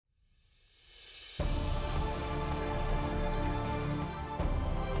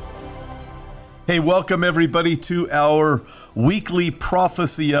Hey, welcome everybody to our weekly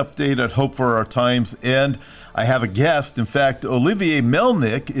prophecy update at Hope for Our Times. And I have a guest. In fact, Olivier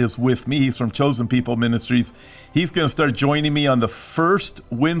Melnick is with me. He's from Chosen People Ministries. He's going to start joining me on the first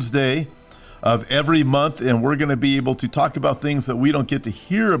Wednesday of every month. And we're going to be able to talk about things that we don't get to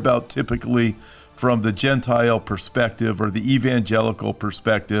hear about typically from the Gentile perspective or the evangelical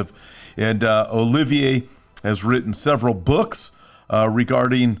perspective. And Olivier has written several books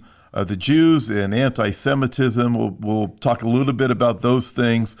regarding the Jews and anti-Semitism. We'll talk a little bit about those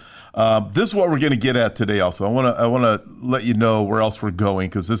things. This is what we're going to get at today. Also, I want to let you know where else we're going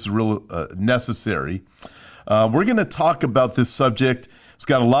because this is real necessary. We're going to talk about this subject. It's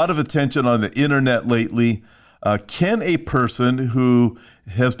got a lot of attention on the internet lately. Can a person who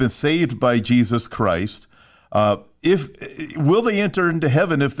has been saved by Jesus Christ, will they enter into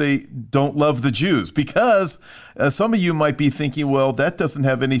heaven if they don't love the Jews? Because some of you might be thinking, well, that doesn't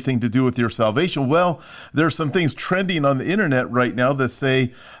have anything to do with your salvation. Well, there's some things trending on the internet right now that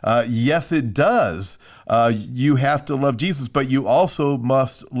say, yes, it does. You have to love Jesus, but you also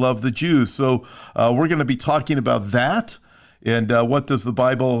must love the Jews. So we're going to be talking about that and what does the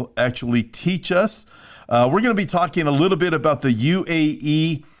Bible actually teach us. We're going to be talking a little bit about the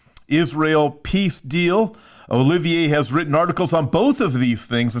UAE Israel peace deal. Olivier has written articles on both of these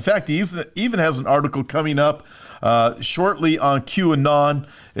things. In fact, he even has an article coming up shortly on QAnon,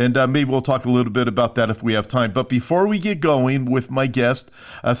 and maybe we'll talk a little bit about that if we have time. But before we get going with my guest,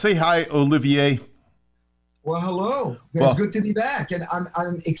 say hi, Olivier. Well, hello. It's good to be back, and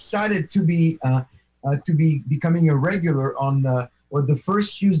I'm excited to be becoming a regular on the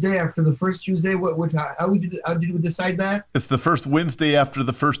first Tuesday after the first Tuesday. How did we decide that? It's the first Wednesday after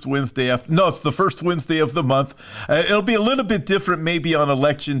the first Wednesday after. No, it's the first Wednesday of the month. It'll be a little bit different maybe on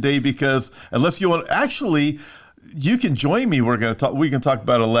election day because unless you want, actually, you can join me. We can talk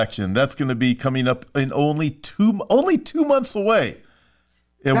about election. That's going to be coming up in only 2 months away.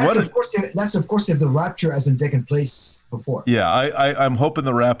 And that's of course if the rapture hasn't taken place before. Yeah, I'm hoping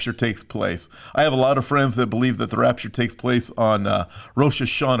the rapture takes place. I have a lot of friends that believe that the rapture takes place on Rosh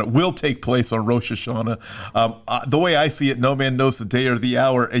Hashanah, will take place on Rosh Hashanah. The way I see it, no man knows the day or the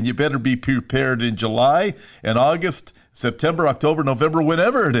hour, and you better be prepared in July and August, September, October, November,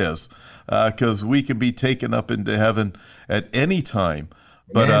 whenever it is, because we can be taken up into heaven at any time.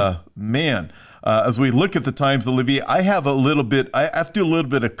 But man. As we look at the times, Olivier, I have to do a little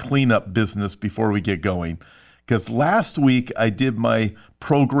bit of cleanup business before we get going. Because last week I did my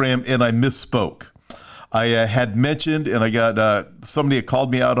program and I misspoke. I had mentioned, and I got somebody had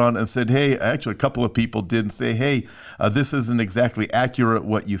called me out on and said, hey, actually a couple of people did and say, hey, this isn't exactly accurate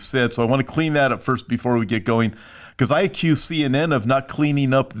what you said. So I want to clean that up first before we get going. Because I accuse CNN of not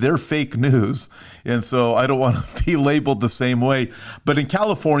cleaning up their fake news, and so I don't want to be labeled the same way. But in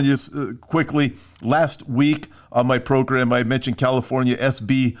California, quickly, last week on my program, I mentioned California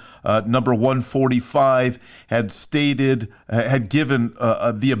SB number 145 had given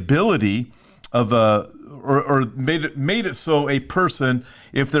the ability of or made it so a person,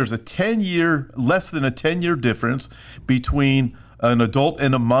 if there's less than a 10-year difference between an adult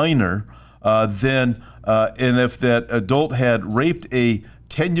and a minor, and if that adult had raped a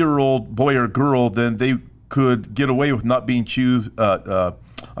 10-year-old boy or girl, then they could get away with not being charged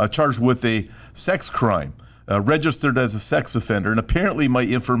with a sex crime, registered as a sex offender. And apparently my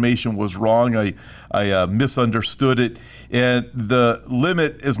information was wrong. I misunderstood it. And the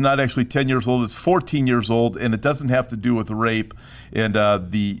limit is not actually 10 years old, it's 14 years old, and it doesn't have to do with rape. And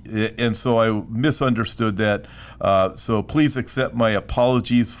so I misunderstood that. So please accept my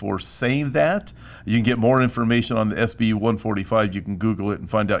apologies for saying that. You can get more information on the SB 145. You can Google it and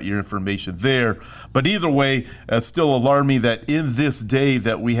find out your information there. But either way, still alarming that in this day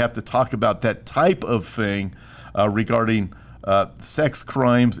that we have to talk about that type of thing regarding sex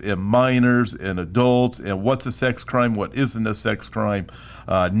crimes and minors and adults and what's a sex crime, what isn't a sex crime.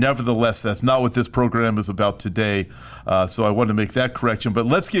 Nevertheless, that's not what this program is about today. So I want to make that correction. But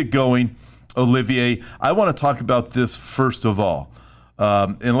let's get going, Olivier. I want to talk about this first of all.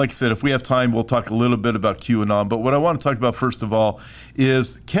 And like I said, if we have time, we'll talk a little bit about QAnon. But what I want to talk about first of all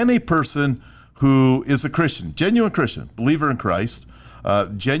is, can a person who is a Christian, genuine Christian, believer in Christ,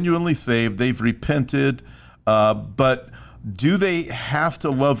 genuinely saved, they've repented, but do they have to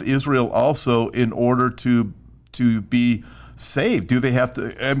love Israel also in order to be saved? Do they have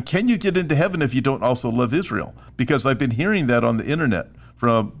to? Can you get into heaven if you don't also love Israel? Because I've been hearing that on the internet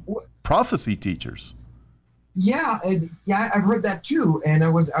from prophecy teachers. Yeah, I've heard that too, and I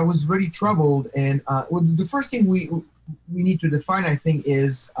was really troubled. And the first thing we need to define, I think,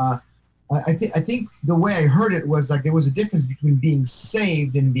 is I think the way I heard it was like there was a difference between being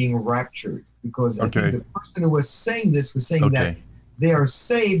saved and being raptured. because I Okay. think the person who was saying this was saying that Okay. they are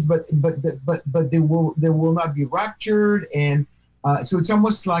saved, but they will not be raptured, and so it's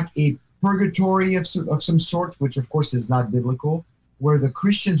almost like a purgatory of some sort, which of course is not biblical, where the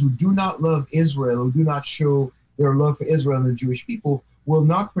Christians who do not love Israel, who do not show their love for Israel and the Jewish people, will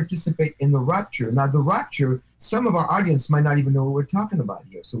not participate in the rapture. Now, the rapture, some of our audience might not even know what we're talking about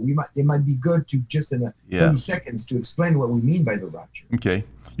here, so it might be good to just in 30 seconds to explain what we mean by the rapture. Okay.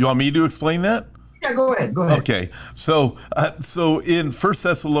 You want me to explain that? Yeah, go ahead. Go ahead. Okay, so in 1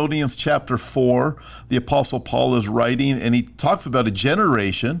 Thessalonians chapter 4, the Apostle Paul is writing, and he talks about a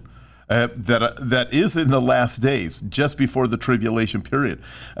generation that is in the last days, just before the tribulation period,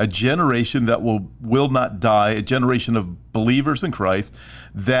 a generation that will not die, a generation of believers in Christ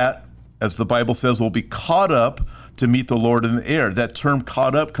that, as the Bible says, will be caught up to meet the Lord in the air. That term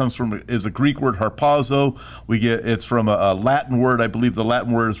 "caught up" is a Greek word harpazo. It's from a Latin word. I believe the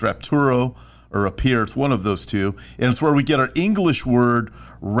Latin word is rapturo or appear. It's one of those two, and it's where we get our English word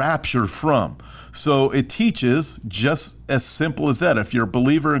rapture from. So it teaches just as simple as that. If you're a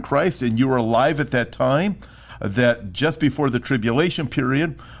believer in Christ and you were alive at that time, that just before the tribulation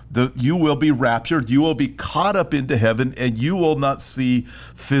period, you will be raptured, you will be caught up into heaven, and you will not see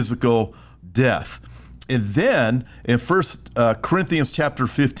physical death. And then in 1 Corinthians chapter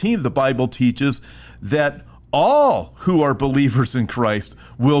 15, the Bible teaches that all who are believers in Christ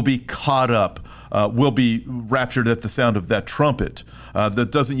will be caught up, will be raptured at the sound of that trumpet.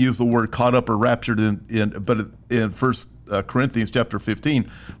 That doesn't use the word caught up or raptured but in 1 Corinthians chapter 15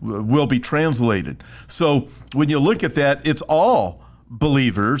 will be translated. So when you look at that, it's all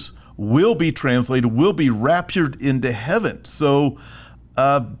believers will be translated, will be raptured into heaven. So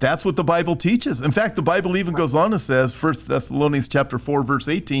that's what the Bible teaches. In fact, the Bible even goes on and says, 1 Thessalonians chapter 4, verse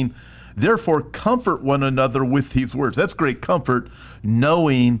 18, therefore comfort one another with these words. That's great comfort,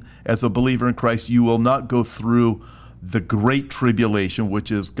 knowing as a believer in Christ, you will not go through the great tribulation,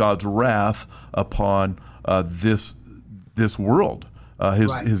 which is God's wrath upon this world,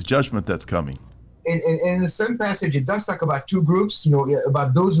 his judgment that's coming. And in the same passage, it does talk about two groups,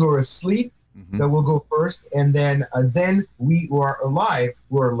 about those who are asleep, that will go first, and then we who are alive,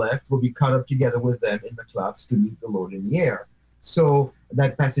 who are left, will be caught up together with them in the clouds to meet the Lord in the air. So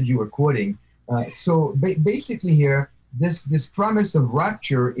that passage you were quoting. So basically here, this promise of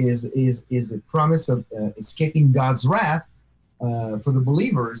rapture is a promise of escaping God's wrath for the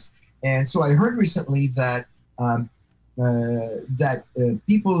believers. And so I heard recently that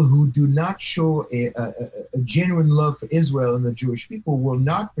people who do not show a genuine love for Israel and the Jewish people will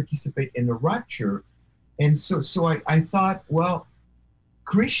not participate in the rapture. And so I thought, well,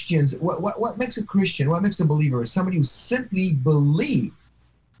 Christians, what makes a Christian, what makes a believer, is somebody who simply believes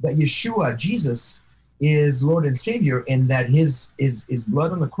that Yeshua, Jesus, is Lord and Savior, and that his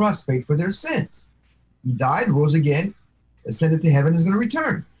blood on the cross paid for their sins. He died, rose again, ascended to heaven, is going to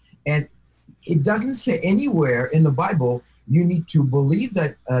return. And it doesn't say anywhere in the Bible you need to believe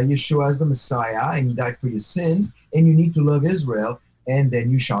that Yeshua is the Messiah and he died for your sins, and you need to love Israel, and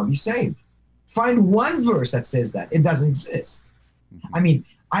then you shall be saved. Find one verse that says that. It doesn't exist. I mean,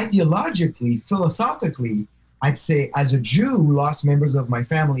 ideologically, philosophically, I'd say as a Jew who lost members of my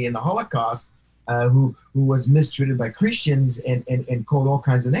family in the Holocaust, who was mistreated by Christians and called all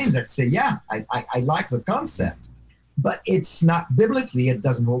kinds of names, I'd say, yeah, I like the concept, but it's not biblically, it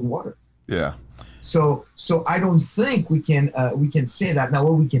doesn't hold water. Yeah. So I don't think we can say that. Now,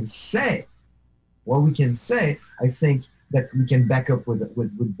 what we can say, I think that we can back up with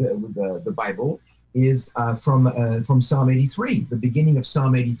the Bible is from Psalm 83. The beginning of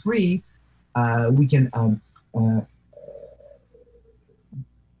Psalm 83, we can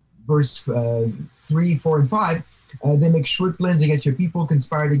verse 3, 4, and 5. They make short plans against your people,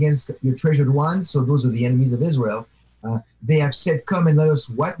 conspired against your treasured ones. So those are the enemies of Israel. They have said, come and let us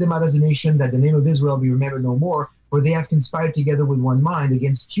wipe them out as a nation, that the name of Israel be remembered no more, for they have conspired together with one mind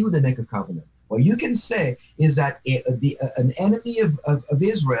against you. They make a covenant. What you can say is that an enemy of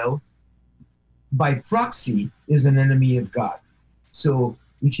Israel by proxy is an enemy of God. So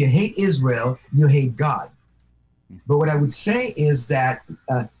if you hate Israel, you hate God. But what I would say is that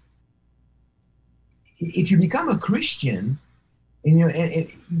if you become a Christian, and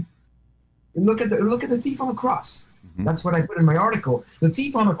look at the thief on the cross. Mm-hmm. That's what I put in my article. The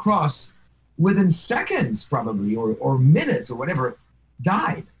thief on the cross, within seconds probably, or minutes or whatever,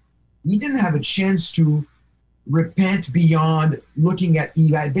 died. He didn't have a chance to repent beyond looking at,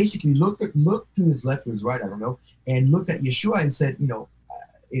 he basically looked to his left or his right, I don't know, and looked at Yeshua and said,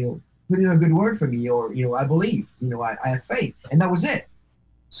 put in a good word for me, or I believe, I have faith, and that was it.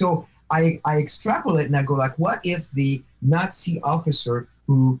 So I extrapolate and I go like, what if the Nazi officer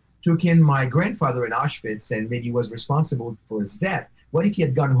who took in my grandfather in Auschwitz and maybe was responsible for his death? What if he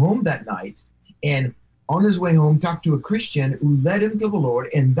had gone home that night and on his way home talked to a Christian who led him to the Lord,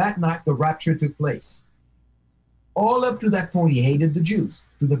 and that night the rapture took place? All up to that point, he hated the Jews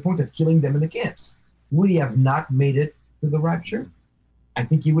to the point of killing them in the camps. Would he have not made it to the rapture? I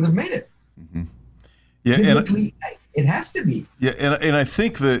think he would have made it. Mm-hmm. Yeah, biblically, it has to be. Yeah, and I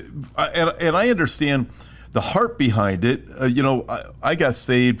think that, and I understand the heart behind it. I got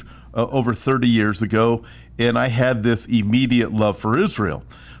saved over 30 years ago, and I had this immediate love for Israel.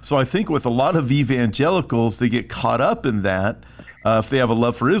 So I think with a lot of evangelicals, they get caught up in that. If they have a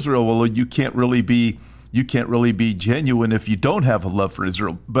love for Israel, well, you can't really be genuine if you don't have a love for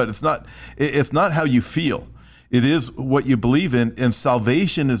Israel. But it's not how you feel. It is what you believe in, and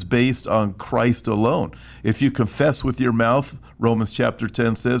salvation is based on Christ alone. If you confess with your mouth, Romans chapter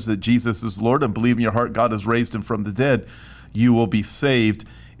 10 says that Jesus is Lord, and believe in your heart God has raised him from the dead, you will be saved.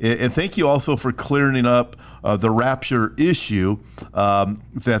 And thank you also for clearing up the rapture issue,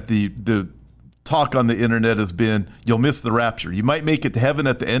 that the talk on the internet has been, you'll miss the rapture. You might make it to heaven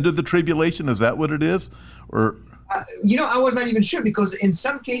at the end of the tribulation. Is that what it is? Or I was not even sure, because in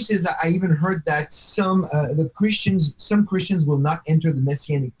some cases I even heard that some Christians will not enter the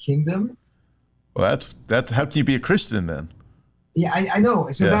Messianic kingdom. Well, that's how can you be a Christian then? Yeah, I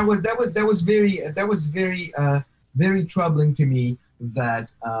know. So yeah. that was very very troubling to me,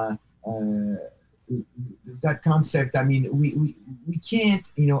 that that concept. I mean, we can't.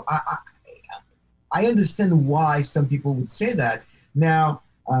 I understand why some people would say that. Now,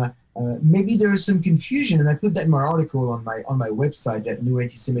 maybe there is some confusion, and I put that in my article on my website at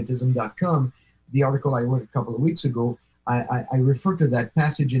newantisemitism.com. The article I wrote a couple of weeks ago, I refer to that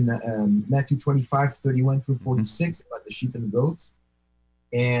passage in Matthew 25:31 through 46 about the sheep and the goats,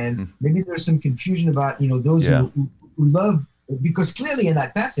 and maybe there's some confusion about those who love, because clearly in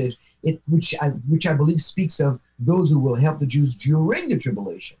that passage, which I believe speaks of those who will help the Jews during the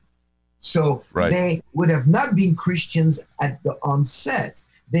tribulation. So they would have not been Christians at the onset.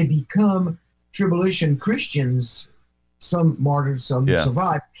 They become tribulation Christians, some martyrs, some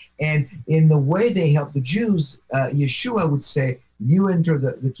survive. And in the way they help the Jews, Yeshua would say, you enter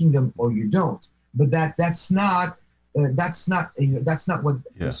the kingdom or you don't. But that's not what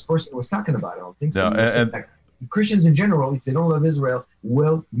this person was talking about. I don't think so. No, Christians in general, if they don't love Israel,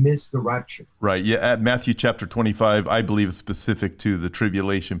 will miss the rapture. Right. Yeah. At Matthew chapter 25, I believe is specific to the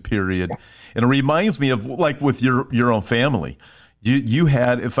tribulation period. Yeah. And it reminds me of, like, with your own family. You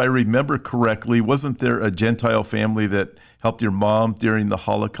had, if I remember correctly, wasn't there a Gentile family that helped your mom during the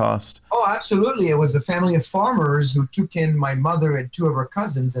Holocaust? Oh, absolutely. It was a family of farmers who took in my mother and two of her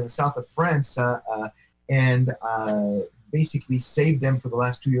cousins in the south of France, and basically saved them for the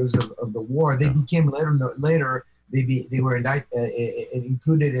last 2 years of the war. They became later they were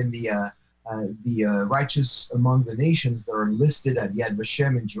included in the righteous among the nations that are listed at Yad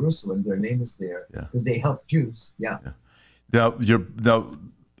Vashem in Jerusalem. Their name is there because they helped Jews. Yeah. Now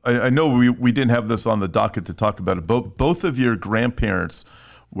I know we didn't have this on the docket to talk about it. Both of your grandparents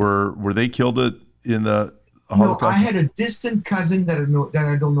were they killed in the Holocaust? No, I had a distant cousin that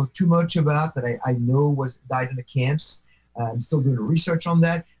I don't know too much about, that I know died in the camps. I'm still doing research on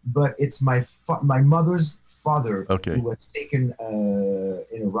that, but it's my mother's father who was taken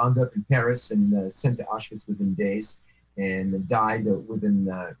in a roundup in Paris and sent to Auschwitz within days, and died within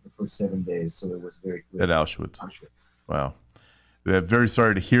the first 7 days. So it was very quick. At Auschwitz. Wow. Very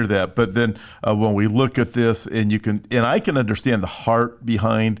sorry to hear that. But then when we look at this, and I can understand the heart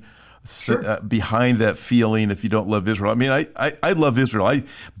behind that feeling if you don't love Israel. I mean, I love Israel.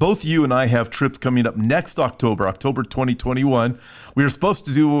 Both you and I have trips coming up next October 2021. We were supposed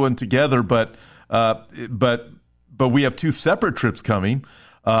to do one together, but we have two separate trips coming.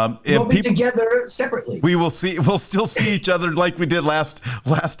 We'll be together separately. We'll still see each other like we did last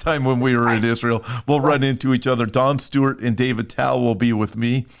time when we were in Israel. We'll run into each other. Don Stewart and David Tal will be with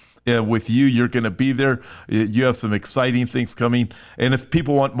me. And with you, you're going to be there. You have some exciting things coming. And if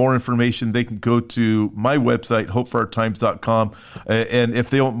people want more information, they can go to my website, hopeforOurTimes.com. And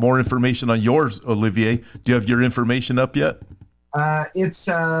if they want more information on yours, Olivier, do you have your information up yet? I'll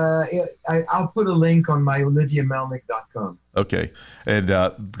put a link on my oliviermelnick.com. Okay. And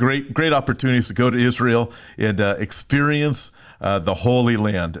great opportunities to go to Israel and experience the Holy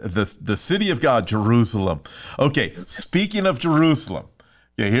Land, the city of God, Jerusalem. Okay. Speaking of Jerusalem,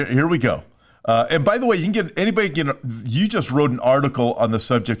 here we go. And by the way, you just wrote an article on the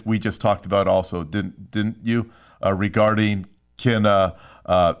subject we just talked about also, didn't you? Regarding, can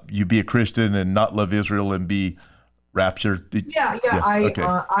you be a Christian and not love Israel and be raptured?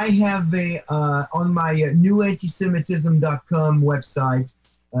 I have on my newantisemitism.com website,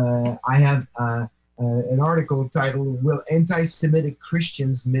 I have an article titled "Will Anti-Semitic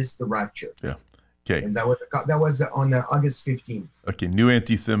Christians Miss the Rapture?" Yeah. Okay. And that was on August 15th. Okay.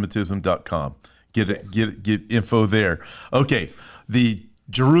 Newantisemitism.com. Get info there. Okay. The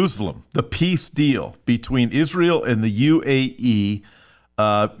Jerusalem, the peace deal between Israel and the UAE.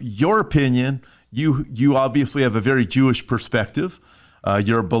 Your opinion? You obviously have a very Jewish perspective.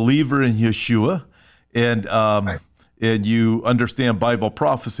 You're a believer in Yeshua, and Right. and you understand Bible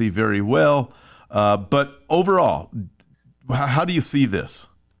prophecy very well. But overall, how do you see this?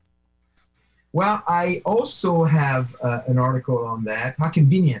 Well, I also have an article on that. How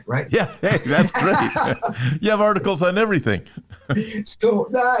convenient, right? Yeah, hey, that's great. You have articles on everything. So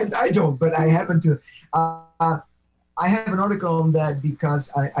no, I don't, but I happen to. I have an article on that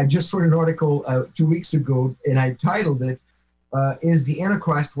because I just wrote an article 2 weeks ago, and I titled it "Is the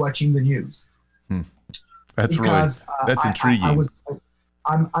Antichrist Watching the News?" That's Because really that's intriguing.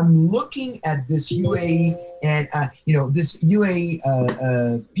 I'm looking at this UAE and this UAE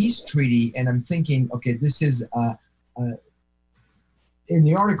peace treaty, and I'm thinking, okay, this is in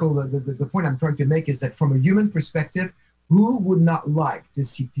the article. The point I'm trying to make is that from a human perspective, who would not like to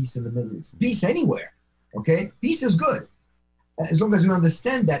see peace in the Middle East? Peace anywhere, okay? Peace is good as long as we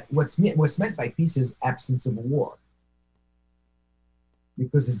understand that what's meant by peace is absence of war,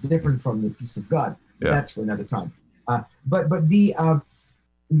 because it's different from the peace of God. Yeah. That's for another time. But the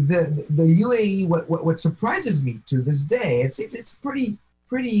UAE, what surprises me to this day, it's pretty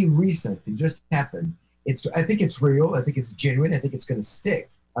recent. It just happened. I think it's real. I think it's genuine. I think it's going to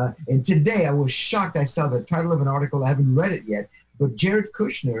stick. And today I was shocked. I saw the title of an article. I haven't read it yet, but Jared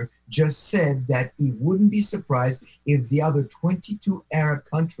Kushner just said that he wouldn't be surprised if the other 22 Arab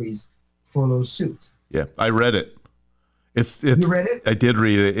countries follow suit. Yeah, I read it. It's You read it? I did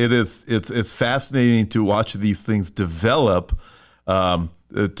read it. It's fascinating to watch these things develop,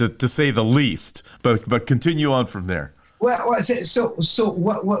 to say the least. But continue on from there. Well, so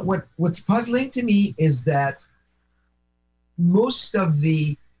what's puzzling to me is that most of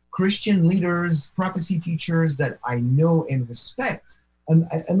the Christian leaders, prophecy teachers that I know and respect,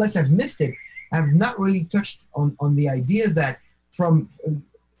 unless I've missed it, have not really touched on the idea that from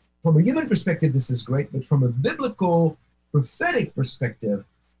a human perspective, this is great, but from a biblical prophetic perspective,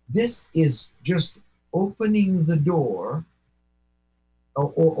 this is just opening the door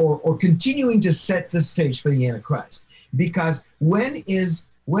or continuing to set the stage for the Antichrist. Because when is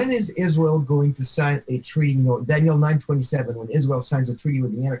Israel going to sign a treaty? Daniel 9:27, when Israel signs a treaty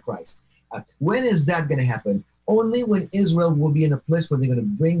with the Antichrist. When is that going to happen? Only when Israel will be in a place where they're going to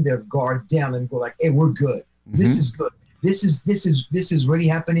bring their guard down and go like, "Hey, we're good. This is good. This is really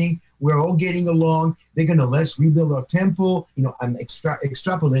happening. We're all getting along. They're going to let's rebuild our temple." I'm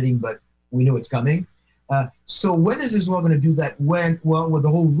extrapolating, but we know it's coming. So when is Israel going to do that? When the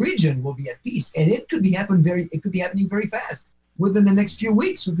whole region will be at peace, and it could be happening very fast. Within the next few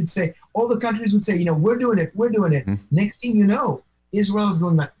weeks, we could say all the countries would say, we're doing it. Next thing you know, Israel is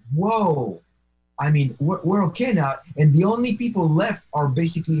going like, whoa. I mean, we're okay now, and the only people left are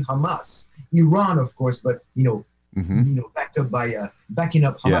basically Hamas, Iran, of course, but backed up by backing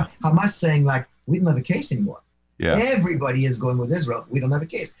up Hamas. Yeah. Hamas saying like, we don't have a case anymore. Yeah. Everybody is going with Israel. We don't have a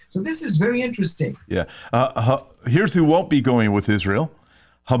case. So this is very interesting. Yeah. Here's who won't be going with Israel: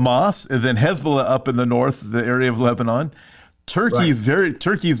 Hamas, and then Hezbollah up in the north, the area of Lebanon.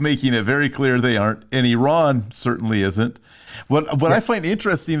 Turkey's making it very clear they aren't, and Iran certainly isn't. What I find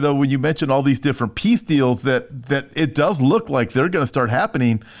interesting, though, when you mention all these different peace deals, that it does look like they're going to start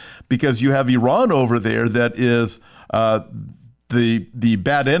happening, because you have Iran over there that is the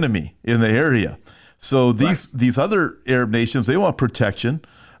bad enemy in the area. So these other Arab nations, they want protection,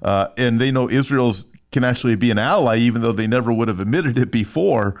 and they know Israel's can actually be an ally, even though they never would have admitted it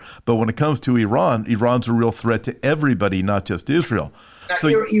before. But when it comes to Iran, Iran's a real threat to everybody, not just Israel.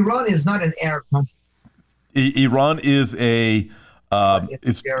 So Iran is not an Arab country. Iran is they're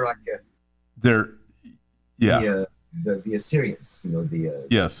like the Assyrians.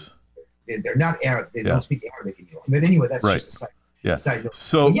 Yes. They're not Arab. They don't speak Arabic in Iran. But anyway, that's just a side note.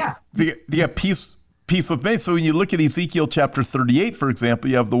 So they have peace with me. So when you look at Ezekiel chapter 38, for example,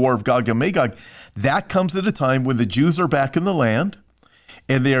 you have the war of Gog and Magog. That comes at a time when the Jews are back in the land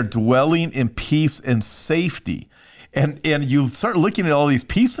and they are dwelling in peace and safety. And you start looking at all these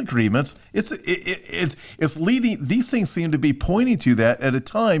peace agreements, it's leading, these things seem to be pointing to that at a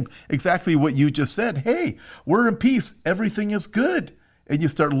time, exactly what you just said. Hey, we're in peace. Everything is good. And you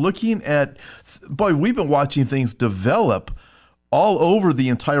start looking at, boy, we've been watching things develop all over the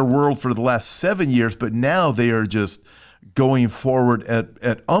entire world for the last 7 years, but now they are just going forward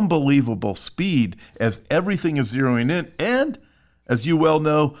at unbelievable speed as everything is zeroing in. And as you well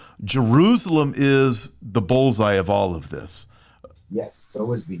know, Jerusalem is the bullseye of all of this. Yes, it's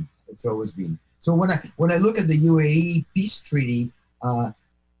always been. It's always been. So when I look at the UAE peace treaty,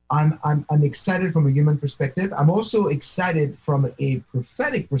 I'm excited from a human perspective. I'm also excited from a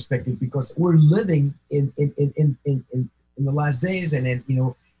prophetic perspective because we're living in the last days, and then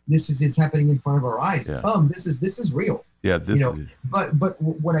this is happening in front of our eyes. Yeah. Tom, this is real. Yeah, this is. But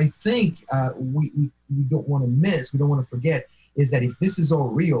what I think we don't want to miss, we don't want to forget, is that if this is all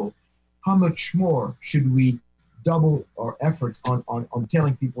real, how much more should we double our efforts on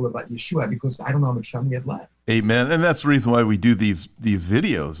telling people about Yeshua, because I don't know how much time we have left. Amen. And that's the reason why we do these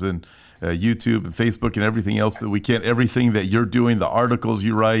videos and YouTube and Facebook and everything else that we can, everything that you're doing, the articles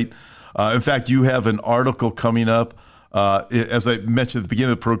you write. In fact, you have an article coming up, as I mentioned at the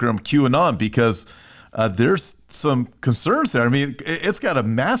beginning of the program, QAnon, because there's some concerns there. I mean, it's got a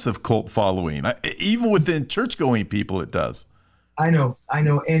massive cult following, even within church-going people. It does. I know,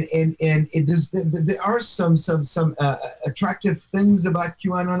 and there are some attractive things about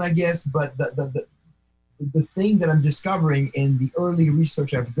QAnon, I guess, but the thing that I'm discovering in the early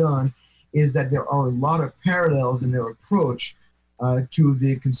research I've done is that there are a lot of parallels in their approach to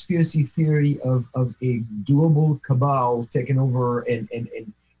the conspiracy theory of a global cabal taking over and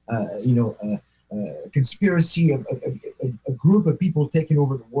conspiracy of a group of people taking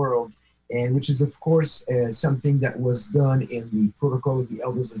over the world. And which is, of course, something that was done in the Protocol of the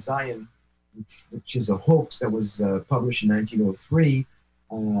Elders of Zion, which is a hoax that was published in 1903.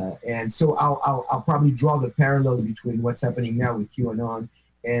 And so I'll probably draw the parallel between what's happening now with QAnon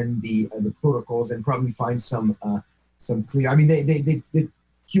and the protocols, and probably find some clear. I mean, they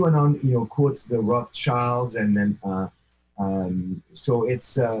QAnon quotes the Rothschilds, and then so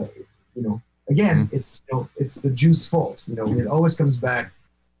it's again it's it's the Jews' fault. It always comes back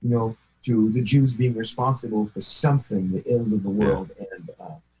to the Jews being responsible for something, the ills of the world. Yeah. And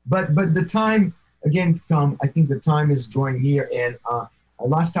but the time, again, Tom, I think the time is drawing near. And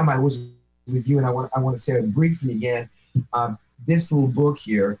last time I was with you, and I want to say it briefly again, this little book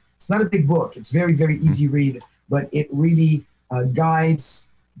here, it's not a big book. It's very, very easy read, but it really guides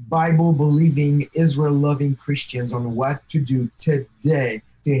Bible-believing, Israel-loving Christians on what to do today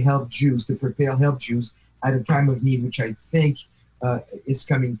to help Jews, to prepare, help Jews at a time of need, which I think is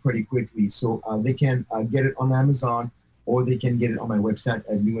coming pretty quickly. So they can get it on Amazon, or they can get it on my website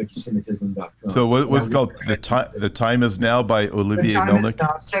at newantisemitism.com. So what's called The Time Is Now by Olivier Melnick? The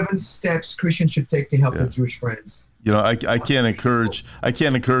Time Is Now, 7 steps Christians should take to help their Jewish friends. I can't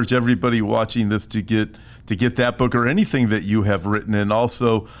encourage everybody watching this to get that book or anything that you have written. And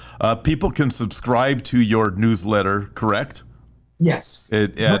also, people can subscribe to your newsletter, correct? Yes.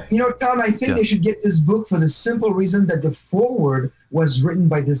 But, Tom, I think they should get this book for the simple reason that the foreword was written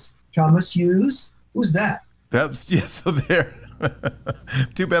by this Thomas Hughes. Who's that? So there.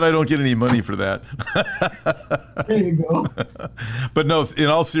 Too bad I don't get any money for that. There you go. But no, in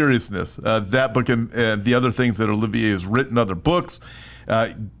all seriousness, that book and the other things that Olivier has written, other books,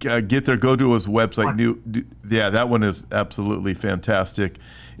 get there, go to his website. That one is absolutely fantastic.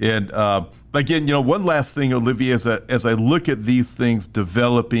 And again, one last thing, Olivier, as I look at these things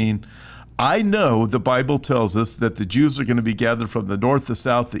developing, I know the Bible tells us that the Jews are going to be gathered from the north, the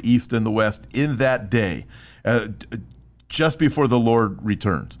south, the east, and the west in that day, just before the Lord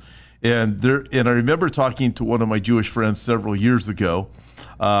returns. And I remember talking to one of my Jewish friends several years ago.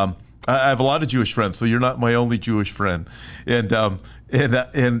 I have a lot of Jewish friends, so you're not my only Jewish friend. And I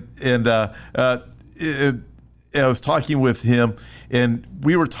was talking with him, and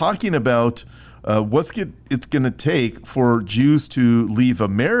we were talking about what's it's going to take for Jews to leave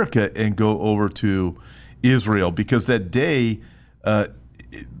America and go over to Israel, because that day,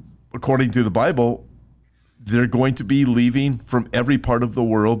 according to the Bible, they're going to be leaving from every part of the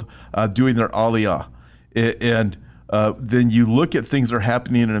world, doing their aliyah. And then you look at things that are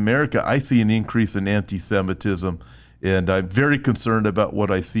happening in America, I see an increase in anti-Semitism, and I'm very concerned about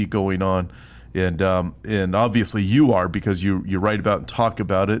what I see going on. And obviously you are, because you write about and talk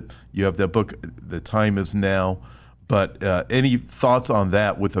about it. You have that book, The Time Is Now. But any thoughts on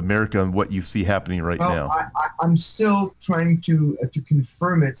that with America and what you see happening right now? I'm still trying to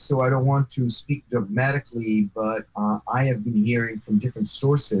confirm it, so I don't want to speak dogmatically, but I have been hearing from different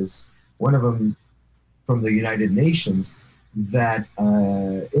sources, one of them from the United Nations, that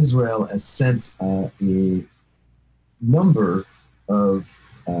Israel has sent a number of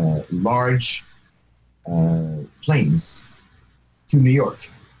large planes to New York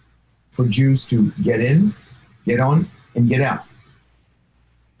for Jews to get in, get on, and get out.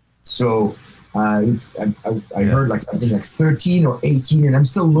 So I heard like something like 13 or 18, and I'm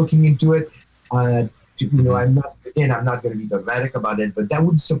still looking into it, I'm not going to be dramatic about it, but that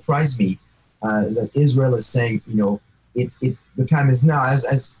would surprise me that Israel is saying, the time is now.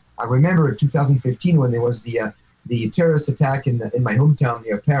 As I remember in 2015 when there was the terrorist attack in my hometown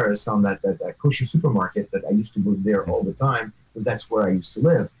near Paris on that kosher supermarket that I used to go there all the time because that's where I used to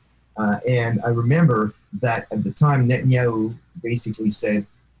live. And I remember that at the time Netanyahu basically said,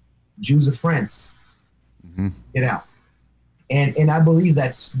 Jews of France, get out. And I believe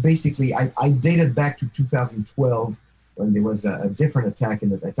that's basically, I dated back to 2012 when there was a different attack,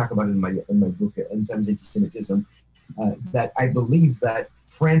 and I talk about it in my book, End Times Anti-Semitism, that I believe that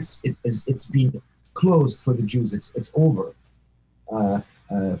France, it's been closed for the Jews. It's over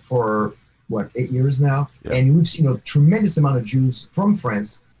for, 8 years now? Yeah. And we've seen a tremendous amount of Jews from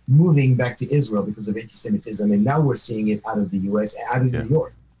France moving back to Israel because of anti-Semitism, and now we're seeing it out of the U.S., out of New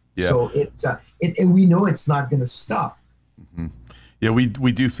York. Yeah. So and we know it's not going to stop. Mm-hmm. Yeah, we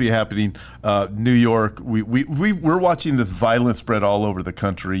do see it happening. New York, we're watching this violence spread all over the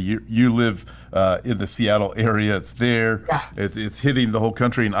country. You live in the Seattle area. It's there. Yeah. It's hitting the whole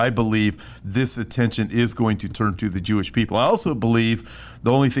country, and I believe this attention is going to turn to the Jewish people. I also believe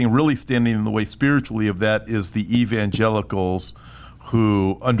the only thing really standing in the way spiritually of that is the evangelicals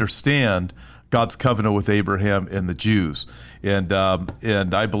who understand God's covenant with Abraham and the Jews, and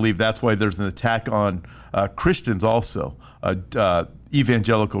I believe that's why there's an attack on Christians also,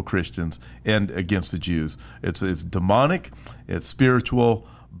 evangelical Christians, and against the Jews. It's demonic, it's spiritual,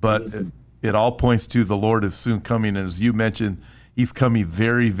 but it all points to the Lord is soon coming, and as you mentioned, He's coming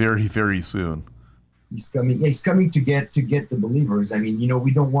very, very, very soon. He's coming. Yeah, He's coming to get the believers. I mean,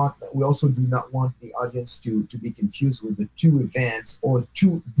 we also do not want the audience to be confused with the two events or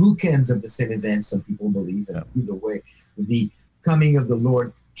two bookends of the same event. Some people believe that either way, the coming of the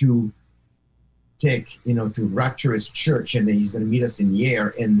Lord to to rapture His church, and then He's going to meet us in the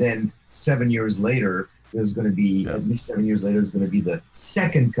air, and then 7 years later, there's going to be at least 7 years later is going to be the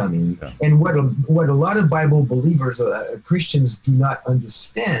second coming. Yeah. And what a lot of Bible believers, Christians, do not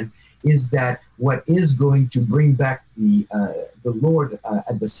understand is that what is going to bring back the Lord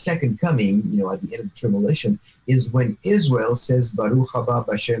at the second coming, at the end of the tribulation, is when Israel says, Baruch haba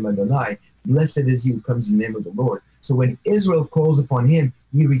b'Shem Adonai, blessed is He who comes in the name of the Lord. So when Israel calls upon Him,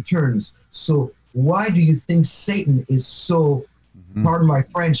 He returns. So why do you think Satan is so, pardon my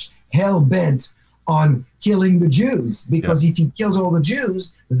French, hell-bent on killing the Jews? Because if he kills all the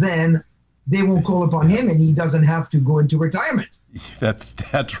Jews, then they won't call upon him, and he doesn't have to go into retirement. That's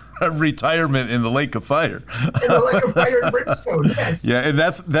retirement in the lake of fire. In the lake of fire and brimstone, yes. Yeah, and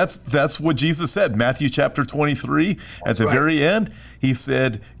that's what Jesus said. Matthew chapter 23, at the very end, He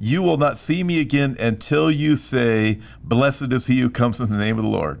said, "You will not see me again until you say, blessed is he who comes in the name of the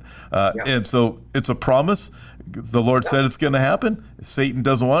Lord." And so it's a promise. The Lord said it's going to happen. Satan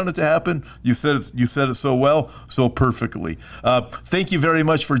doesn't want it to happen. You said it so well, so perfectly. Thank you very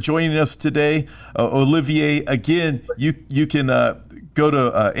much for joining us today, Olivier. Again, you can go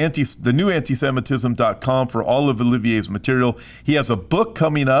to thenewAntisemitism.com for all of Olivier's material. He has a book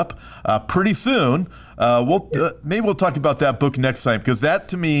coming up pretty soon. Maybe we'll talk about that book next time, because that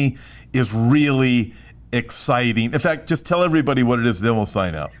to me is really exciting. In fact, just tell everybody what it is, then we'll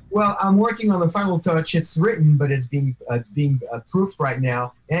sign out. Well, I'm working on the final touch. It's written, but it's being proofed right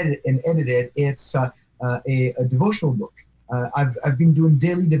now and edited. It's a devotional book. I've been doing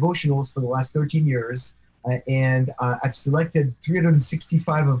daily devotionals for the last 13 years, and I've selected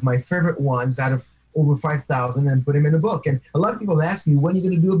 365 of my favorite ones out of over 5,000 and put them in a book. And a lot of people ask me, when are you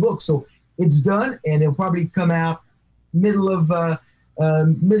going to do a book? So it's done, and it'll probably come out middle of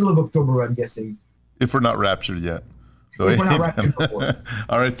October, I'm guessing. If we're not raptured yet. So, if we're not raptured before.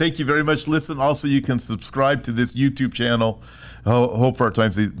 All right. Thank you very much. Listen, also, you can subscribe to this YouTube channel, Hope for Our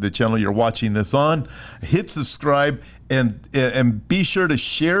Times, the channel you're watching this on. Hit subscribe and be sure to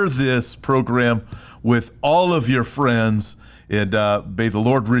share this program with all of your friends. And may the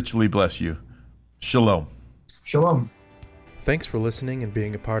Lord richly bless you. Shalom. Shalom. Thanks for listening and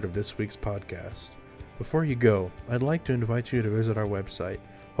being a part of this week's podcast. Before you go, I'd like to invite you to visit our website,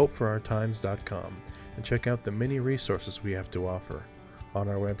 hopeforourtimes.com, and check out the many resources we have to offer. On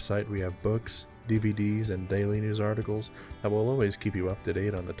our website, we have books, DVDs, and daily news articles that will always keep you up to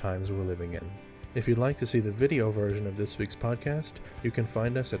date on the times we're living in. If you'd like to see the video version of this week's podcast, you can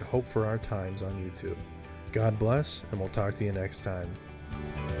find us at Hope for Our Times on YouTube. God bless, and we'll talk to you next time.